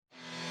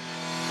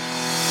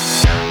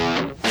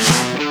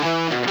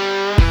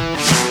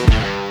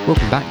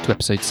Welcome back to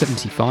episode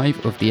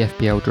 75 of the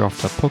FPL Draft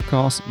Hub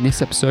podcast. In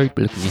this episode,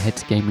 we're looking ahead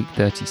to game week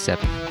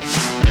 37.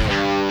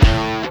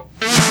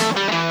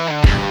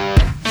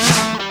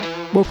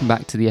 Welcome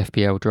back to the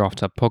FPL Draft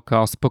Hub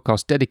podcast, the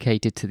podcast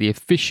dedicated to the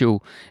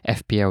official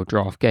FPL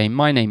draft game.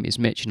 My name is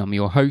Mitch and I'm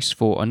your host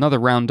for another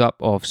roundup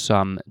of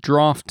some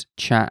draft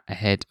chat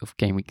ahead of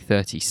game week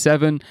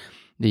 37,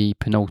 the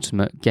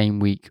penultimate game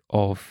week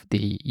of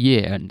the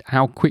year, and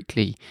how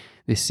quickly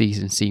this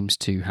season seems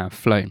to have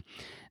flown.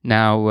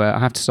 Now, I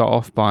have to start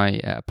off by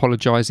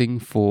apologising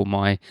for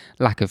my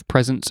lack of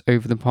presence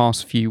over the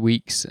past few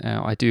weeks.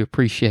 I do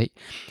appreciate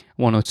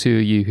one or two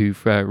of you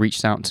who've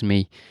reached out to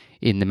me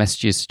in the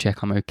messages to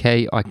check I'm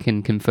okay. I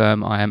can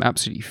confirm I am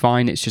absolutely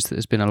fine. It's just that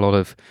there's been a lot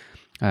of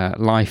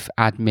life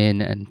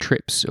admin and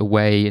trips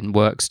away and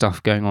work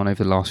stuff going on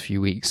over the last few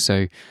weeks,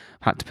 so I've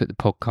had to put the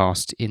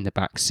podcast in the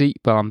back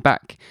seat. But I'm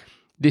back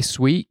this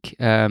week.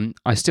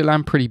 I still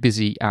am pretty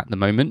busy at the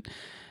moment.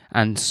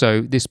 And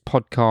so this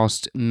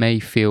podcast may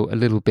feel a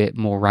little bit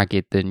more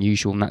ragged than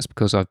usual, and that's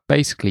because I've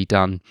basically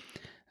done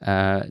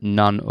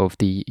none of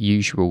the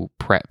usual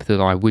prep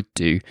that I would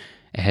do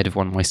ahead of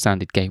one of my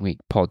standard game week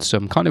pods. So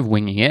I'm kind of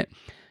winging it.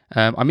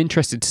 I'm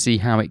interested to see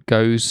how it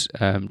goes,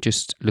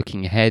 just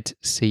looking ahead,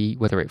 see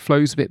whether it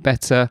flows a bit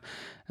better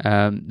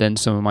than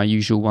some of my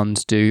usual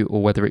ones do,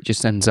 or whether it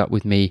just ends up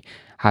with me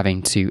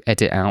having to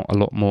edit out a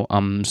lot more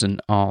ums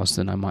and ahs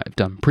than I might have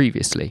done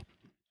previously.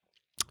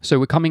 So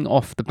we're coming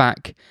off the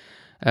back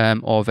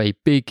of a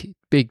big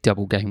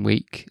double game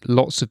week,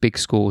 lots of big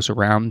scores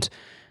around.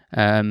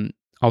 I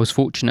was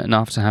fortunate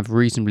enough to have a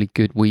reasonably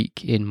good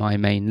week in my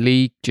main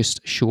league, just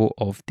short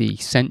of the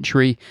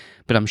century,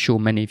 but I'm sure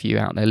many of you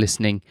out there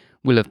listening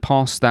will have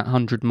passed that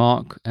 100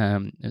 mark,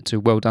 so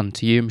well done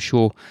to you. I'm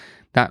sure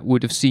that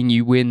would have seen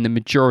you win the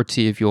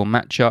majority of your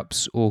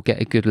matchups or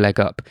get a good leg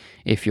up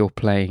if you're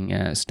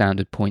playing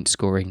standard point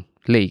scoring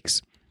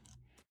leagues.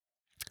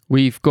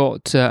 We've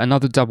got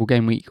another double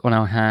game week on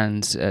our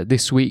hands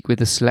this week,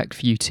 with a select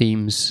few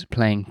teams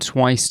playing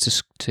twice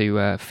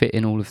to fit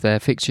in all of their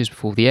fixtures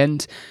before the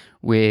end,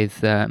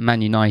 with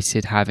Man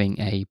United having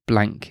a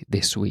blank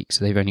this week,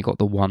 so they've only got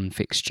the one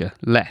fixture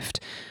left.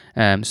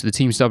 So the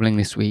teams doubling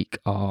this week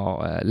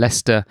are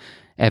Leicester,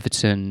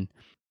 Everton,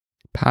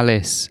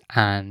 Palace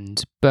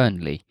and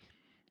Burnley.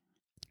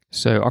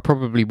 So I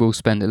probably will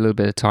spend a little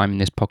bit of time in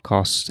this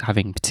podcast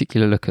having a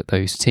particular look at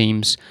those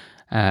teams,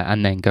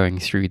 and then going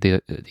through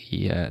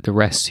the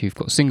rest who've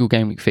got single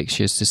game week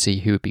fixtures to see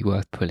who would be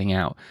worth pulling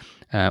out.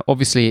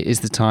 Obviously, it is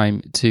the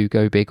time to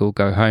go big or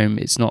go home.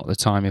 It's not the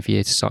time of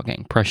year to start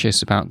getting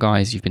precious about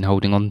guys you've been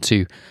holding on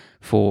to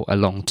for a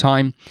long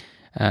time,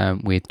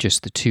 with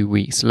just the 2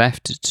 weeks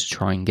left to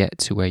try and get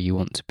to where you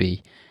want to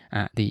be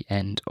at the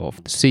end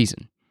of the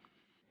season.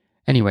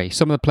 Anyway,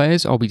 some of the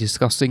players I'll be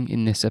discussing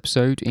in this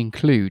episode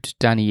include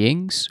Danny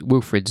Ings,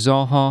 Wilfried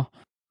Zaha,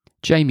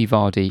 Jamie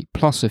Vardy,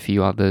 plus a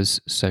few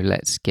others, so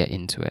let's get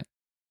into it.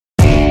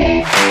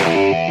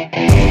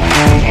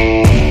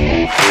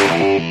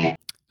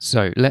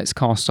 So let's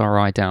cast our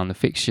eye down the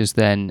fixtures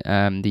then.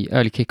 The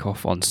early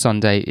kickoff on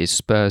Sunday is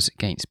Spurs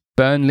against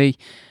Burnley,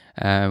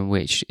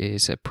 which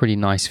is a pretty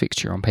nice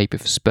fixture on paper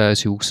for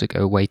Spurs, who also go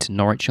away to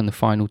Norwich on the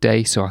final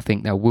day, so I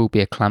think there will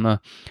be a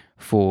clamour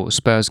for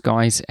Spurs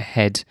guys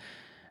ahead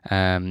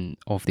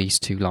of these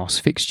two last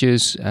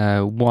fixtures.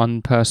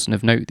 One person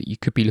of note that you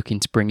could be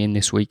looking to bring in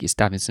this week is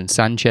Davinson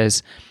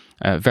Sanchez.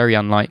 Very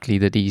unlikely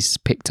that he's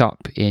picked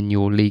up in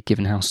your league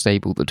given how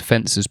stable the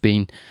defence has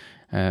been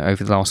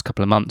over the last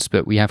couple of months,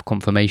 but we have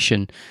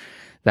confirmation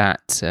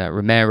that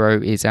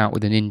Romero is out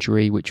with an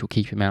injury which will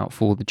keep him out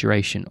for the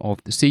duration of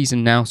the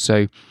season now,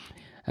 so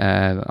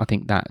I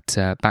think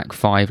that back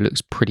five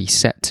looks pretty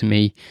set to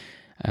me,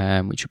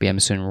 which will be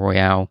Emerson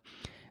Royale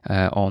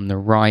on the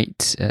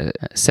right,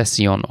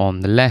 Sessegnon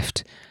on the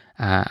left,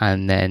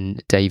 and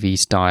then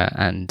Davies, Dyer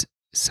and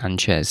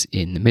Sanchez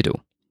in the middle.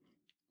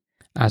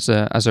 As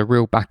a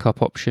real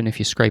backup option, if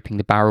you're scraping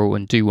the barrel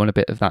and do want a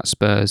bit of that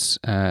Spurs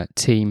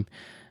team,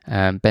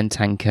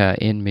 Bentancur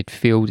in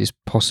midfield is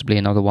possibly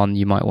another one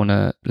you might want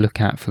to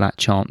look at for that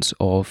chance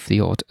of the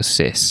odd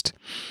assist.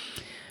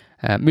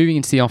 Moving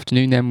into the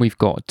afternoon then, we've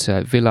got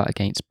Villa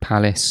against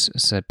Palace,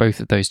 so both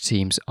of those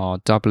teams are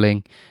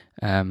doubling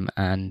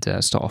and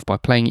start off by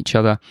playing each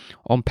other.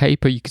 On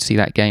paper, you could see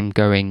that game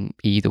going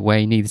either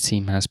way. Neither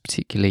team has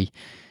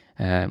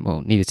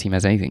neither team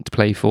has anything to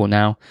play for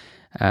now,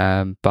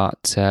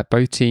 but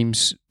both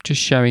teams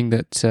just showing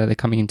that they're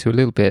coming into a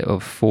little bit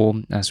of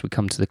form as we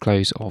come to the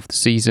close of the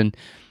season.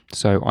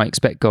 So I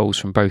expect goals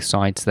from both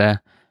sides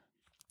there.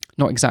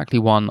 Not exactly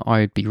one I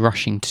would be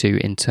rushing to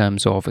in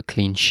terms of a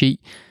clean sheet,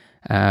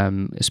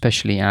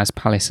 especially as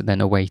Palace are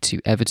then away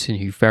to Everton,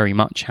 who very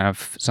much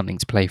have something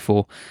to play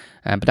for.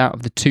 But out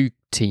of the two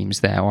teams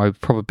there, I would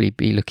probably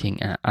be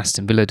looking at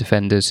Aston Villa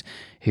defenders,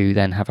 who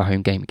then have a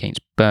home game against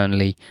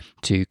Burnley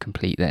to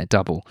complete their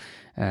double.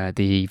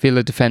 The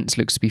Villa defence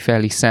looks to be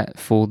fairly set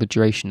for the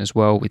duration as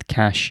well, with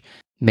Cash,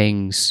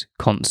 Mings,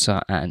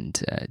 Konsa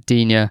and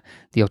Digne.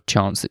 The odd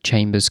chance that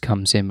Chambers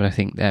comes in, but I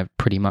think they're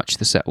pretty much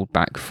the settled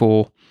back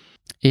four.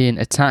 In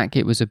attack,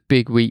 it was a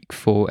big week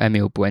for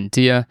Emil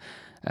Buendia,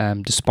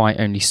 despite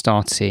only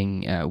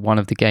starting one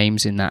of the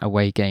games in that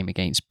away game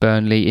against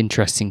Burnley.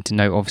 Interesting to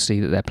note, obviously,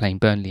 that they're playing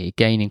Burnley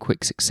again in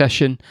quick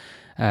succession.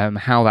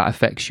 How that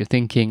affects your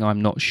thinking,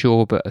 I'm not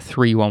sure, but a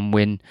 3-1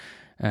 win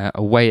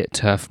away at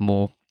Turf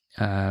Moor,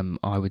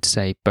 I would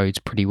say, bodes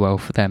pretty well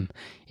for them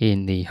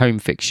in the home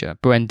fixture.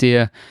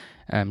 Buendia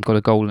got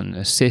a goal and an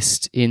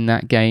assist in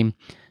that game,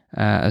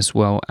 as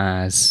well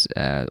as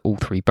all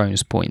 3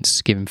 bonus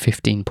points, giving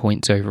 15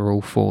 points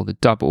overall for the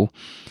double.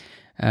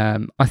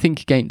 I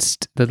think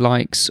against the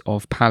likes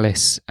of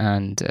Palace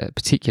and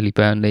particularly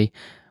Burnley,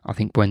 I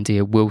think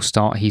Buendia will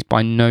start. He's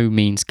by no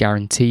means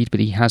guaranteed,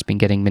 but he has been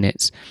getting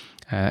minutes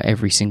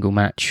every single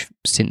match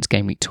since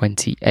game week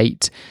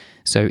 28.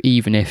 So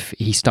even if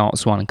he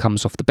starts one and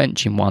comes off the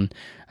bench in one,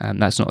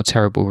 that's not a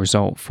terrible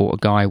result for a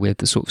guy with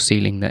the sort of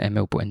ceiling that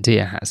Emil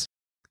Buendia has.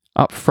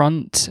 Up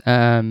front,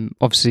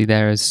 obviously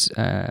there's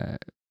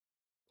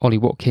Ollie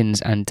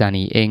Watkins and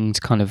Danny Ings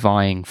kind of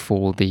vying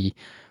for the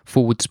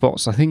forward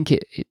spots. I think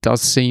it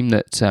does seem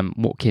that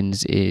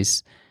Watkins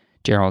is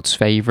Gerrard's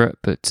favourite,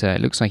 but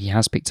it looks like he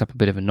has picked up a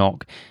bit of a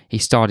knock. He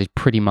started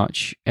pretty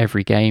much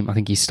every game. I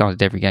think he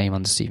started every game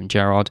under Steven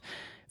Gerrard.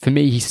 For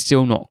me, he's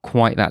still not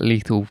quite that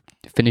lethal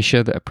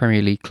finisher that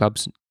Premier League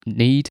clubs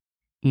need.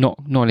 Not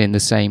in the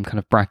same kind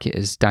of bracket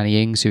as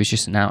Danny Ings, who is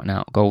just an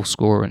out-and-out goal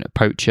scorer and a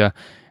poacher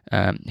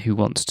who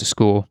wants to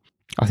score.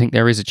 I think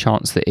there is a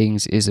chance that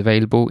Ings is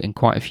available in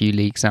quite a few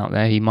leagues out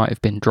there. He might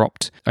have been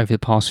dropped over the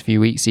past few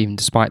weeks, even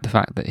despite the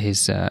fact that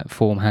his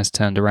form has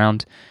turned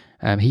around.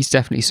 He's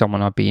definitely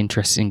someone I'd be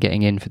interested in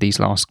getting in for these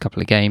last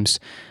couple of games,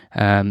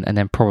 and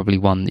then probably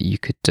one that you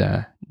could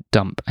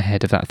dump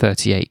ahead of that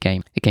 38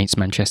 game against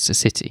Manchester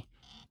City.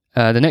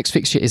 The next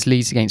fixture is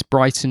Leeds against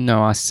Brighton.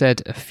 Now, I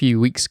said a few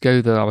weeks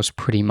ago that I was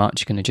pretty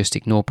much going to just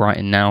ignore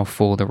Brighton now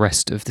for the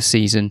rest of the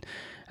season,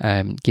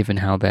 given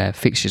how their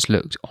fixtures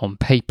looked on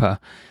paper.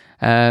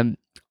 I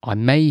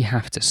may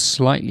have to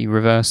slightly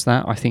reverse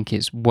that. I think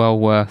it's well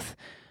worth,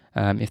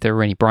 if there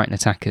are any Brighton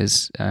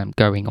attackers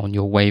going on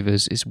your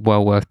waivers, it's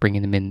well worth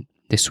bringing them in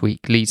this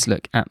week. Leeds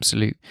they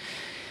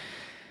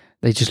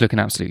just look an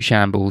absolute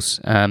shambles.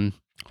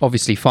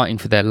 Obviously fighting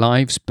for their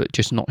lives, but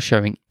just not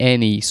showing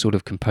any sort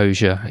of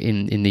composure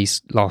in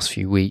these last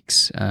few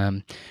weeks.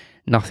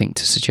 Nothing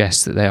to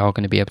suggest that they are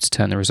going to be able to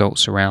turn the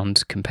results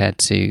around compared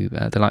to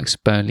the likes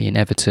of Burnley and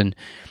Everton,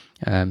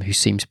 who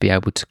seem to be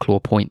able to claw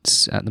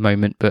points at the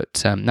moment.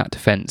 But that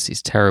defence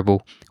is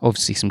terrible.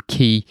 Obviously some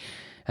key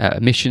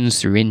omissions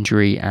through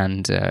injury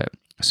and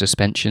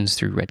suspensions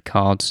through red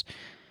cards.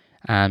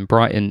 And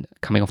Brighton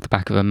coming off the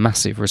back of a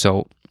massive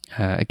result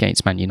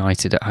against Man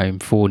United at home,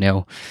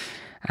 4-0.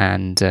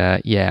 And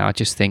I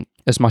just think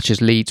as much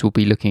as Leeds will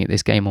be looking at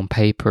this game on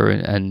paper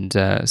and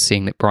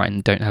seeing that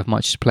Brighton don't have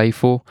much to play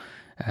for,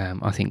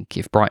 I think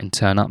if Brighton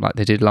turn up like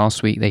they did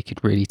last week, they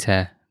could really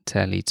tear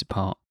Leeds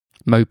apart.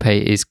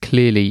 Maupay is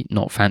clearly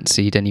not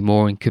fancied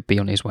anymore and could be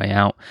on his way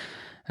out.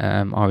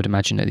 I would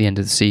imagine at the end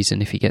of the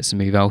season if he gets a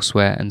move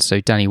elsewhere. And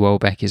so Danny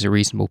Welbeck is a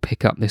reasonable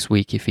pickup this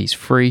week if he's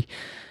free.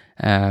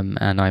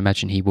 And I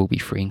imagine he will be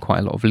free in quite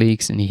a lot of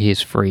leagues, and he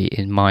is free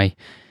in my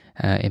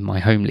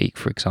home league,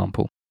 for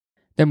example.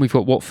 Then we've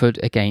got Watford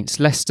against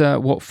Leicester.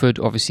 Watford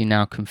obviously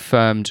now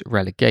confirmed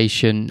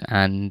relegation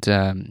and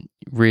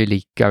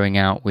really going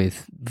out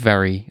with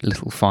very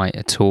little fight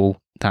at all.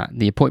 That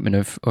the appointment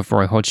of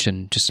Roy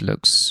Hodgson just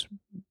looks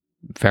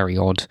very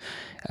odd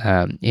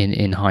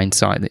in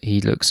hindsight. That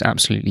he looks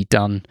absolutely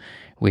done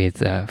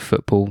with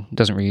football.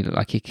 Doesn't really look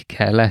like he could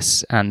care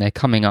less. And they're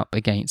coming up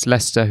against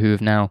Leicester, who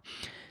have now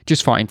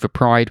just fighting for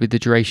pride with the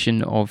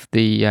duration of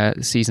the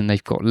season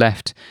they've got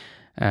left.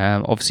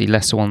 Obviously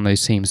Leicester, one of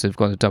those teams that have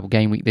got a double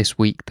game week this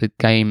week. The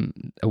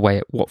game away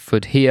at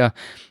Watford here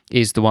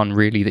is the one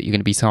really that you're going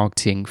to be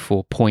targeting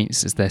for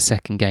points, as their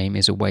second game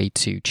is away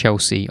to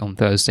Chelsea on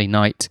Thursday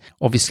night.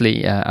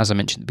 Obviously, as I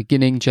mentioned at the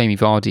beginning, Jamie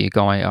Vardy, a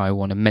guy I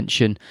want to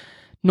mention,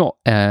 not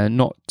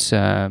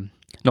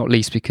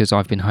least because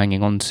I've been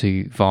hanging on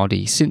to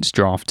Vardy since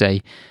draft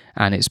day,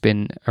 and it's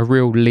been a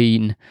real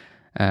lean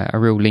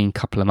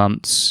couple of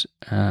months,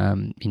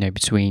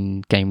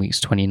 between game weeks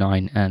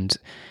 29 and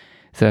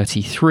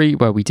 33,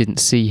 where we didn't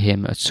see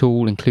him at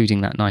all, including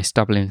that nice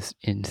double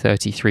in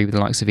 33 with the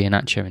likes of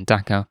Iheanacho and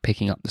Daka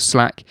picking up the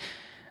slack.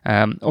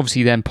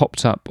 Obviously then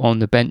popped up on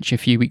the bench a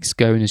few weeks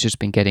ago and has just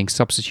been getting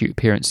substitute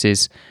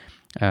appearances,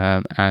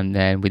 and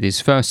then with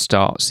his first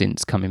start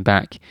since coming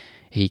back,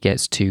 he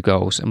gets 2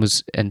 goals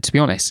and to be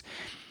honest,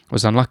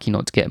 was unlucky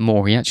not to get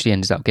more. He actually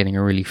ended up getting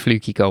a really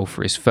fluky goal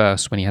for his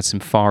first when he had some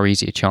far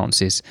easier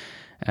chances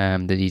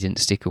that he didn't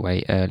stick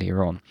away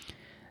earlier on.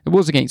 It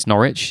was against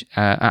Norwich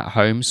at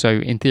home, so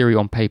in theory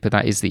on paper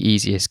that is the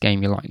easiest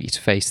game you're likely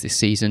to face this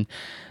season.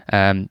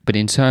 But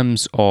in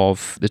terms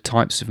of the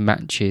types of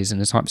matches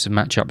and the types of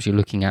matchups you're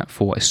looking at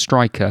for a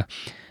striker,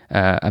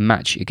 a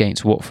match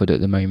against Watford at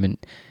the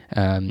moment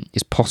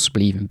is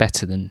possibly even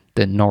better than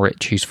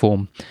Norwich, whose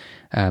form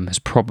has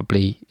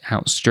probably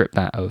outstripped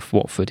that of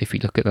Watford if we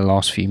look at the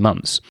last few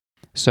months.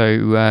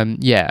 So,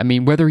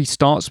 whether he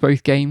starts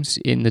both games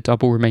in the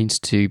double remains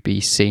to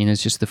be seen.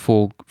 As just the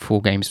four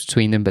games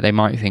between them, but they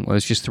might think, well,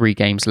 there's just 3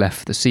 games left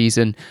for the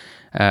season.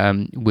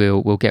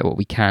 We'll get what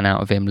we can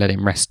out of him, let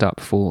him rest up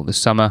for the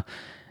summer.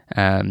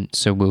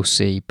 So we'll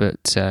see.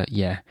 But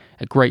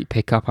a great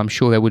pickup. I'm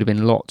sure there would have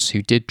been lots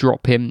who did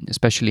drop him,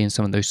 especially in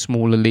some of those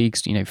smaller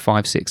leagues,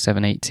 5, 6,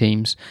 7, 8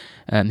 teams,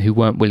 who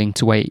weren't willing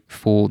to wait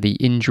for the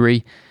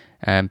injury,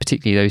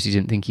 particularly those who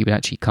didn't think he would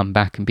actually come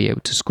back and be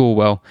able to score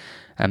well.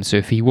 So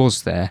if he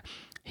was there,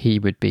 he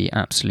would be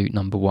absolute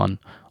number 1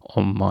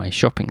 on my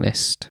shopping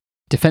list.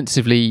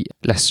 Defensively,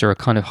 Leicester are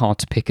kind of hard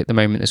to pick at the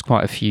moment. There's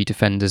quite a few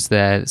defenders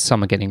there.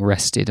 Some are getting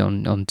rested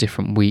on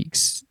different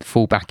weeks. The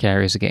full-back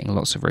areas are getting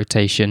lots of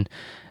rotation.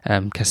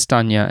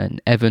 Castagna and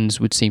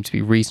Evans would seem to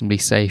be reasonably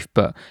safe,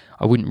 but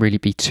I wouldn't really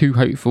be too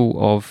hopeful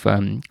of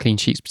clean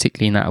sheets,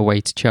 particularly in that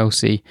away to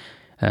Chelsea.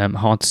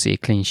 Hard to see a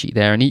clean sheet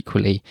there. And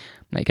equally,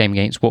 that game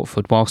against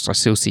Watford, whilst I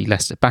still see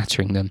Leicester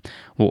battering them,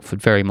 Watford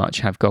very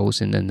much have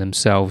goals in them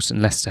themselves,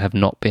 and Leicester have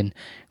not been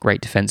great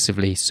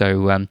defensively.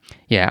 So, out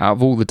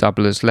of all the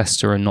doublers,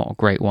 Leicester are not a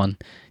great one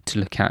to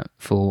look at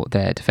for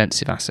their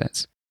defensive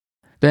assets.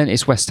 Then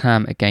it's West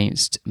Ham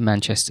against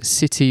Manchester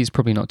City. There's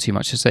probably not too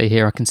much to say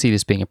here. I can see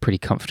this being a pretty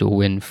comfortable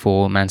win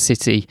for Man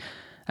City.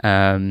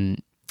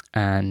 If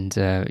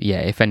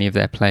any of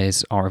their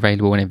players are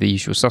available, any of the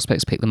usual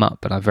suspects, pick them up,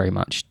 but I very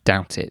much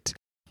doubt it.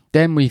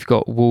 Then we've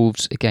got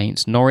Wolves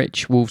against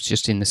Norwich. Wolves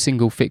just in the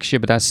single fixture,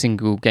 but as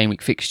single game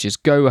week fixtures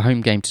go, a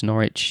home game to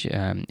Norwich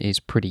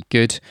is pretty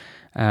good.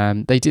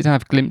 They did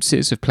have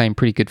glimpses of playing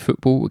pretty good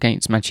football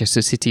against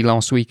Manchester City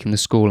last week, and the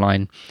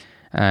scoreline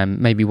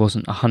maybe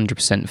wasn't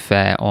 100%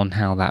 fair on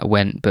how that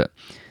went, but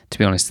to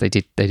be honest, they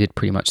did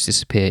pretty much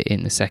disappear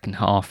in the second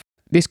half.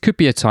 This could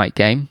be a tight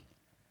game,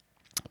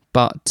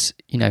 but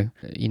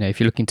if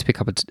you're looking to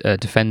pick up a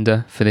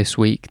defender for this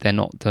week, they're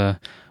not the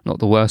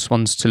worst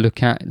ones to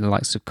look at. The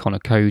likes of Connor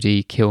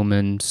Cody,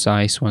 Kilman,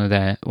 Saiss, one of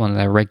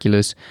their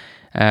regulars.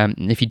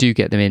 If you do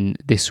get them in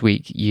this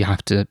week, you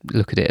have to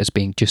look at it as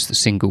being just the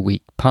single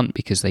week punt,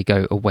 because they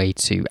go away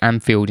to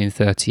Anfield in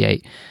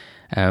 38,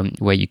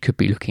 where you could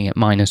be looking at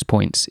minus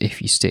points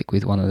if you stick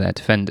with one of their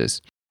defenders.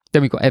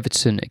 Then we've got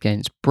Everton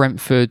against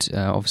Brentford.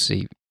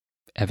 Obviously,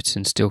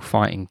 Everton still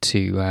fighting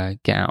to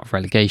get out of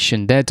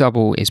relegation. Their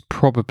double is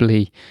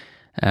probably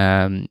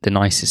the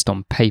nicest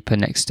on paper,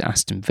 next to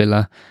Aston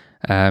Villa,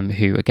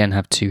 who again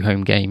have 2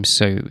 home games.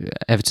 So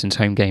Everton's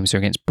home games are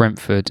against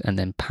Brentford and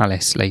then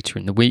Palace later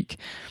in the week.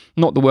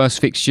 Not the worst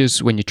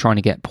fixtures when you're trying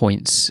to get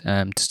points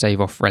to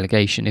stave off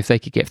relegation. If they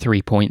could get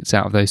 3 points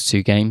out of those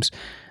 2 games,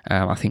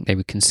 I think they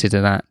would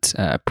consider that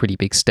a pretty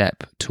big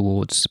step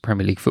towards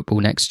Premier League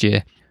football next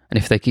year. And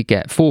if they could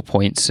get 4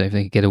 points, so if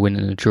they could get a win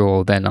and a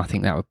draw, then I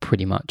think that would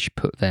pretty much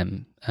put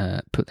them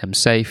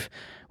safe,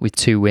 with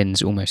 2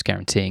 wins almost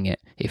guaranteeing it,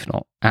 if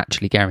not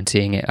actually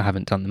guaranteeing it. I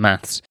haven't done the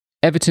maths.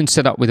 Everton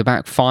set up with a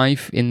back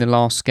 5 in the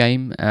last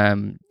game,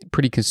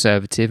 pretty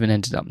conservative, and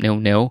ended up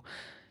 0-0.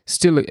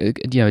 Still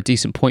a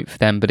decent point for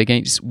them, but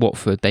against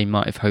Watford they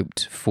might have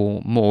hoped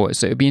for more.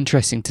 So it'd be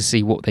interesting to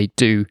see what they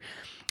do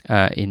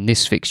in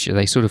this fixture.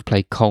 They sort of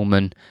played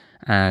Coleman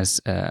as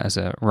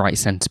a right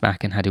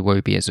centre-back and had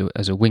Iwobi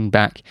as a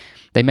wing-back.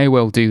 They may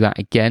well do that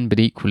again, but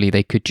equally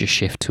they could just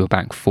shift to a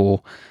back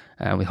 4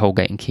 with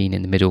Holgate and Keane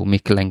in the middle,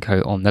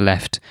 Mykolenko on the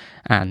left,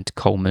 and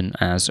Coleman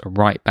as a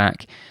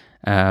right-back.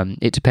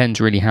 It depends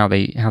really how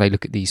they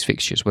look at these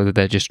fixtures, whether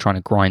they're just trying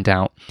to grind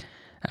out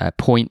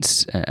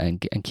points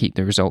and keep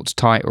the results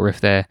tight, or if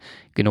they're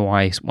going to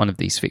eye one of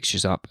these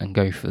fixtures up and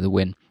go for the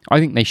win. I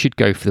think they should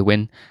go for the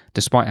win,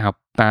 despite how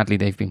badly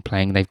they've been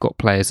playing. They've got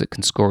players that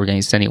can score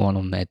against anyone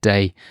on their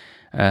day.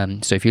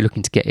 So if you're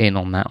looking to get in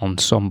on that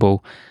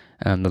ensemble,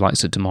 the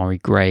likes of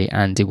Damari Gray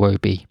and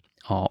Iwobi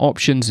are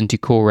options, and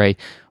Doucouré,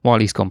 while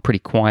he's gone pretty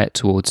quiet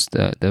towards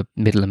the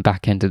middle and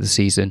back end of the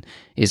season,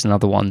 is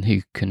another one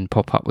who can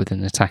pop up with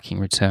an attacking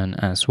return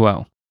as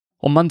well.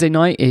 On Monday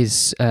night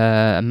is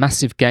a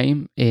massive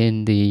game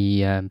in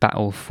the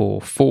battle for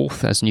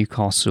 4th as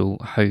Newcastle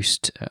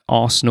host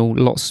Arsenal.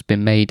 Lots has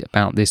been made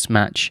about this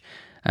match,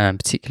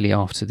 particularly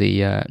after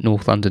the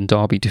North London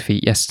derby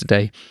defeat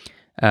yesterday.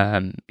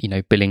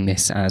 Billing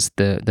this as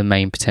the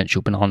main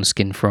potential banana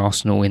skin for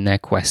Arsenal in their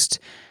quest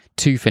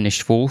to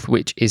finish 4th,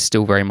 which is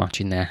still very much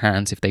in their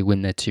hands if they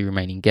win their 2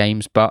 remaining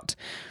games. But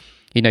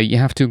you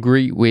have to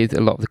agree with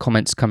a lot of the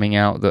comments coming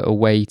out that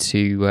away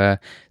to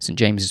St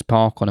James's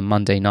Park on a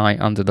Monday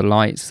night under the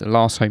lights, the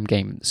last home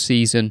game of the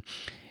season,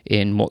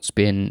 in what's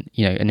been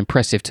an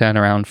impressive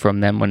turnaround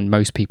from them when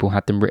most people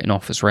had them written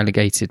off as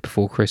relegated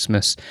before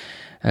Christmas.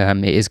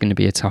 It is going to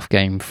be a tough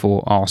game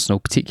for Arsenal,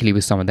 particularly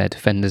with some of their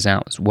defenders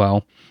out as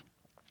well.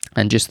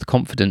 And just the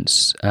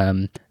confidence,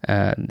 the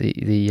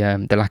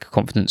lack of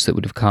confidence that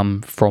would have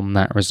come from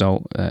that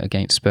result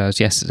against Spurs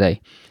yesterday.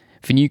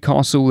 For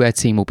Newcastle, their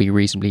team will be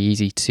reasonably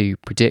easy to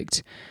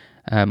predict.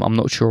 I'm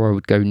not sure I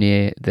would go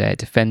near their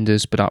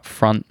defenders, but up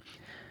front,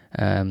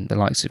 the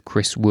likes of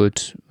Chris Wood,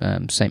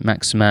 St.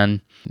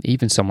 Maximan,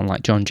 even someone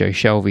like John Joe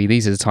Shelvey.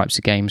 These are the types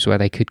of games where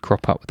they could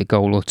crop up with a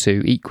goal or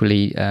two.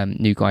 Equally,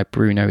 new guy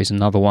Bruno is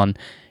another one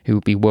who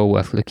would be well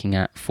worth looking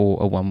at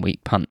for a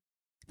 1-week punt.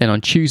 Then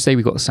on Tuesday,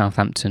 we got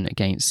Southampton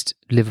against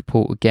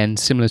Liverpool. Again,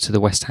 similar to the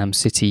West Ham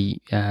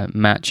City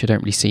match, I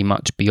don't really see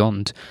much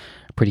beyond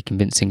a pretty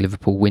convincing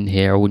Liverpool win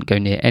here. I wouldn't go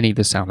near any of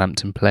the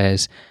Southampton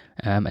players,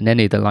 and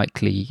any of the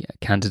likely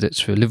candidates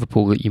for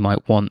Liverpool that you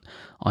might want,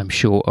 I'm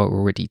sure, are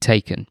already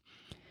taken.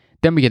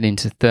 Then we get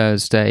into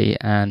Thursday,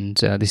 and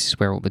this is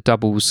where all the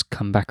doubles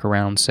come back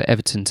around. So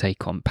Everton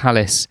take on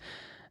Palace,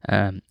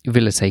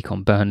 Villa take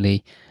on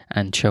Burnley,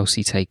 and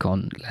Chelsea take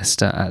on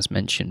Leicester, as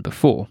mentioned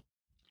before.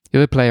 The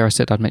other player I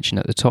said I'd mention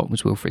at the top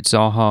was Wilfried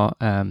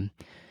Zaha,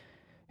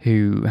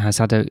 who has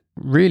had a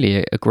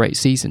great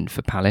season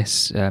for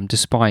Palace,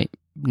 despite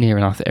near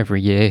enough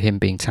every year him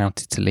being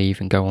touted to leave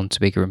and go on to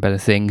bigger and better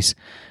things.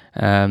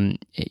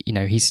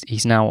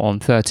 He's now on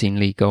 13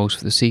 league goals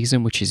for the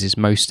season, which is his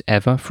most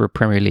ever for a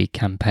Premier League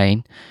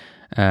campaign,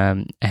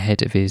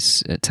 ahead of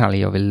his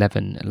tally of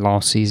 11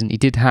 last season. He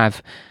did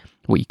have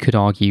what you could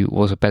argue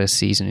was a better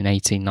season in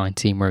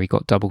 18-19, where he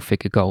got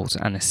double-figure goals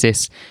and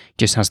assists.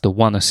 Just has the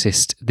one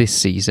assist this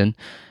season,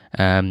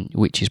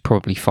 which is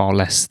probably far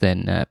less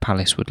than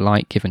Palace would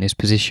like, given his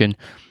position.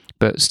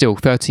 But still,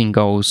 13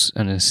 goals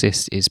and an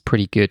assist is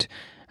pretty good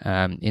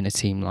in a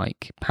team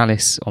like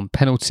Palace on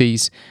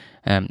penalties,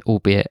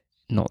 albeit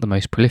not the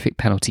most prolific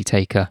penalty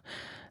taker.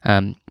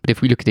 But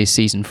if we look at his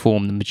season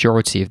form, the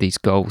majority of these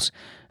goals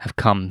have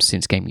come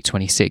since game week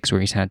 26,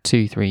 where he's had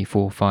 2, 3,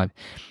 4, 5...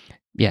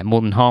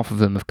 more than half of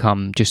them have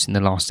come just in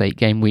the last 8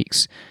 game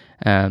weeks.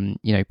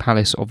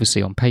 Palace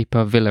obviously on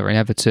paper, Villa and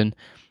Everton,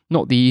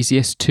 not the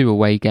easiest, 2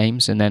 away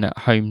games, and then at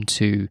home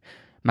to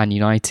Man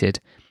United.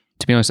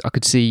 To be honest, I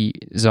could see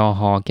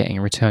Zaha getting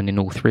a return in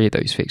all 3 of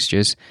those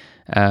fixtures.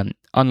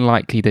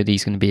 Unlikely that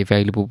he's going to be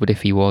available, but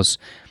if he was,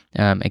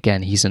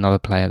 again, he's another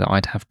player that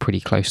I'd have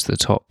pretty close to the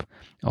top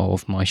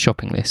of my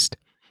shopping list.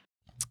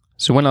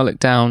 So when I look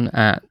down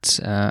at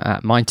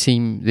my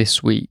team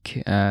this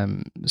week,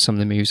 some of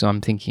the moves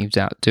I'm thinking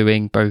about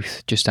doing,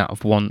 both just out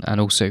of want and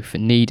also for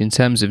need. In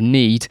terms of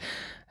need,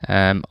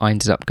 I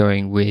ended up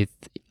going with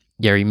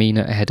Yerry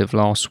Mina ahead of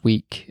last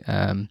week,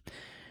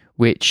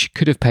 which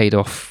could have paid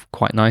off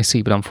quite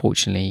nicely, but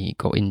unfortunately he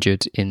got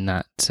injured in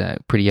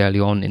that pretty early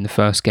on in the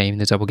first game, in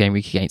the double game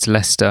week against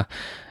Leicester.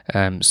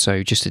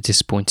 So just a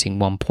disappointing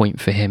 1 point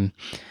for him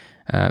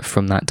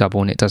from that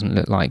double, and it doesn't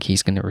look like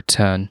he's going to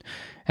return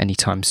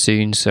anytime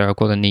soon, so I've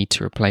got a need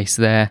to replace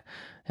there.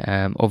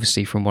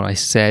 Obviously, from what I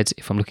said,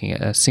 if I'm looking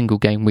at a single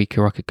game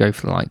weeker, I could go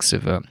for the likes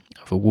of a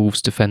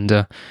Wolves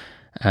defender,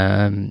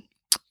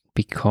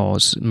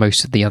 because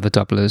most of the other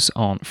doublers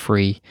aren't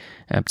free,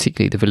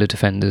 particularly the Villa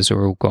defenders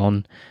are all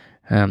gone.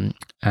 I'm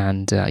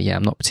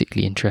not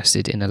particularly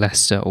interested in a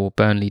Leicester or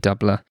Burnley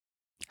doubler.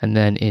 And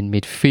then in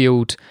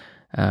midfield,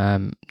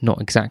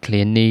 not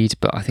exactly a need,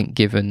 but I think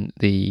given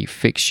the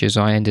fixtures,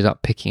 I ended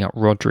up picking up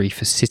Rodri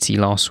for City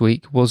last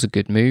week. Was a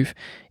good move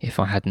if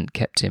I hadn't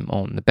kept him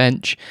on the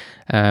bench,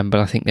 but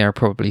I think there are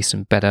probably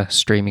some better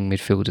streaming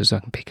midfielders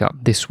I can pick up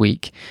this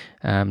week,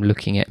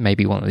 looking at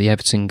maybe one of the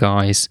Everton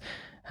guys,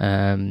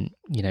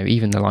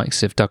 even the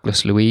likes of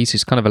Douglas Luiz,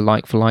 who's kind of a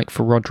like for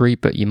Rodri,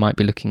 but you might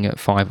be looking at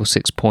 5 or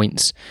 6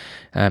 points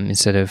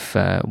instead of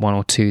 1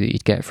 or 2 that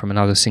you'd get from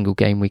another single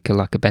game weeker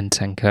like a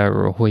Bentancur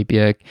or a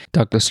Højbjerg.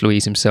 Douglas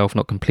Luiz himself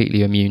not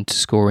completely immune to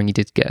scoring. He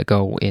did get a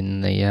goal in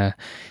their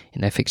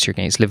fixture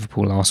against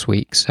Liverpool last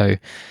week, so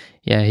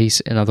yeah,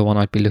 he's another one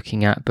I'd be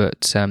looking at.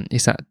 But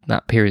it's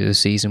that period of the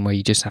season where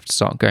you just have to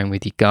start going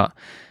with your gut.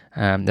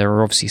 There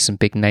are obviously some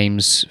big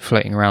names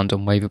floating around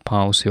on waiver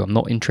piles who I'm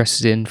not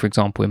interested in. For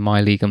example, in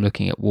my league, I'm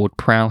looking at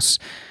Ward-Prowse,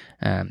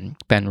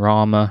 Ben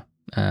Rama,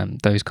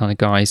 those kind of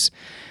guys.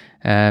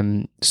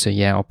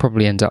 I'll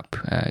probably end up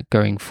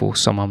going for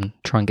someone,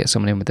 try and get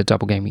someone in with a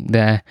double game week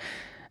there,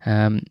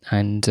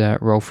 and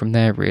roll from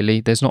there, really.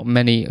 There's not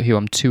many who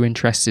I'm too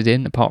interested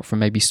in, apart from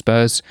maybe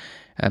Spurs,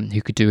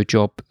 who could do a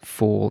job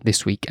for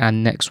this week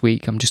and next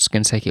week. I'm just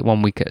going to take it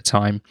 1 week at a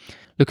time.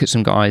 Look at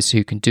some guys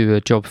who can do a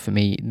job for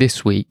me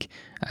this week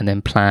and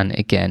then plan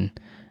again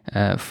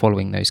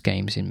following those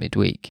games in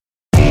midweek.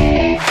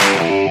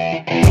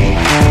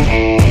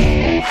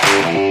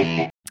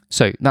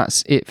 So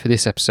that's it for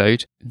this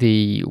episode.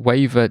 The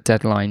waiver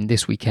deadline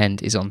this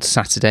weekend is on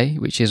Saturday,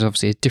 which is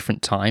obviously a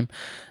different time,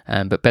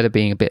 but better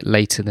being a bit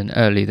later than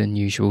earlier than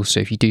usual. So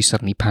if you do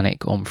suddenly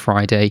panic on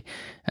Friday,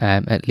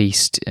 at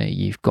least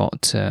you've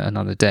got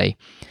another day.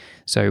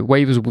 So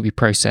waivers will be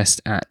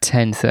processed at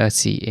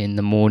 10:30 in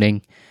the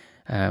morning,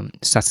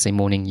 Saturday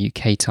morning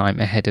UK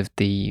time, ahead of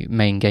the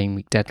main game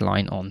week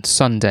deadline on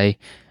Sunday,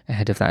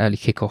 ahead of that early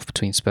kickoff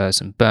between Spurs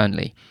and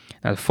Burnley.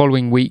 Now the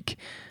following week,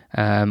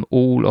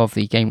 all of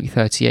the game week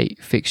 38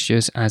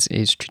 fixtures, as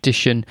is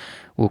tradition,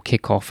 will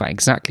kick off at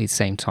exactly the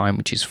same time,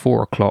 which is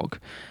 4 o'clock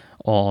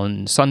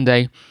on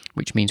Sunday,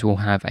 which means we'll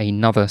have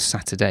another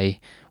Saturday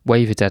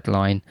waiver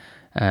deadline.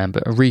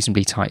 But a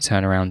reasonably tight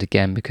turnaround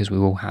again, because we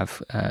will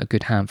have a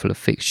good handful of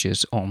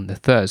fixtures on the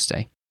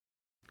Thursday.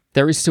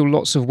 There is still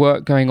lots of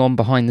work going on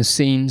behind the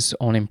scenes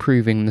on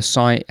improving the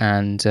site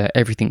and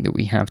everything that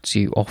we have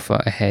to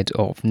offer ahead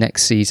of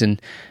next season.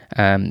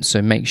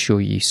 So make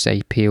sure you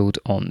stay peeled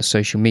on the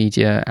social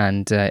media,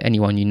 and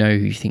anyone you know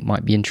who you think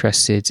might be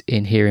interested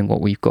in hearing what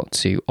we've got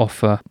to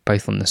offer,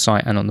 both on the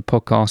site and on the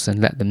podcast,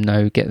 and let them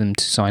know, get them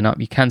to sign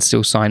up. You can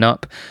still sign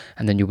up,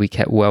 and then you'll be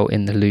kept well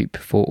in the loop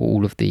for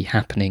all of the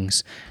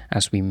happenings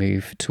as we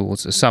move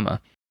towards the summer.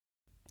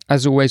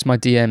 As always, my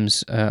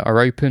DMs are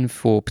open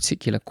for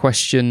particular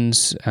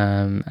questions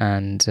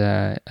and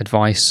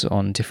advice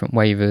on different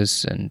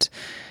waivers and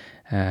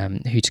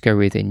who to go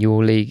with in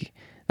your league.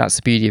 That's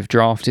the beauty of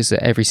draft, is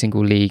that every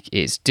single league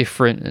is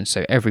different, and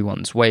so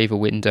everyone's waiver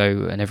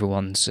window and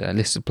everyone's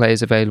list of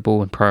players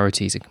available and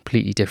priorities are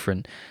completely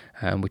different,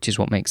 which is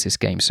what makes this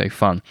game so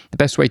fun. The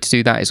best way to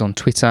do that is on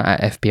Twitter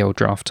at FPL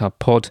Draft Hub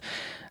Pod.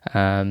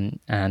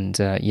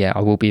 I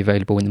will be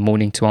available in the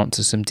morning to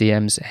answer some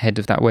DMs ahead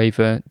of that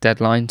waiver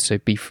deadline, so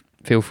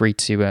feel free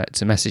to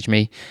message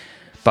me.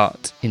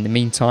 But in the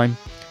meantime,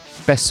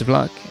 best of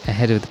luck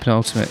ahead of the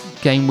penultimate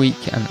game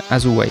week, and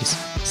as always,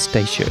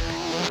 stay shook.